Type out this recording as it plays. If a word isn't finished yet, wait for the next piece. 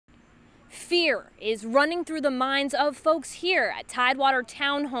Fear is running through the minds of folks here at Tidewater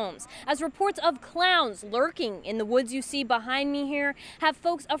Townhomes as reports of clowns lurking in the woods you see behind me here have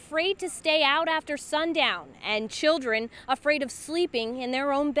folks afraid to stay out after sundown and children afraid of sleeping in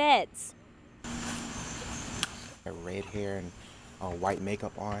their own beds. Red hair and white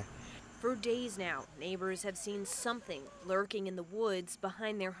makeup on. For days now, neighbors have seen something lurking in the woods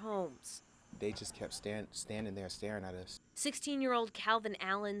behind their homes. They just kept standing there staring at us. 16-year-old Calvin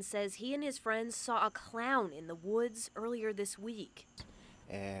Allen says he and his friends saw a clown in the woods earlier this week.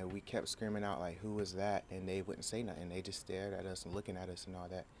 And we kept screaming out like, who was that? And they wouldn't say nothing. They just stared at us and looking at us and all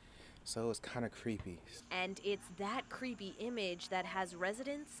that. So it's kind of creepy. And it's that creepy image that has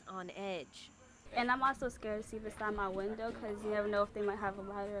residents on edge. And I'm also scared to see beside my window because you never know if they might have a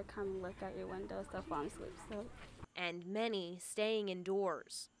lighter or come and look at your window and stuff while I'm asleep. So. And many staying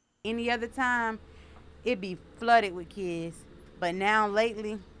indoors. Any other time, it'd be flooded with kids. But now,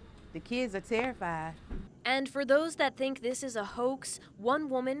 lately, the kids are terrified. And for those that think this is a hoax, one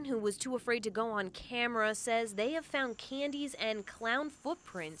woman who was too afraid to go on camera says they have found candies and clown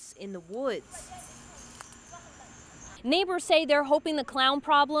footprints in the woods. Neighbors say they're hoping the clown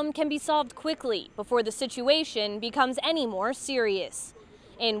problem can be solved quickly before the situation becomes any more serious.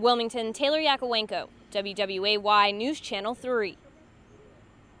 In Wilmington, Taylor Yakowenko, WWAY News Channel 3.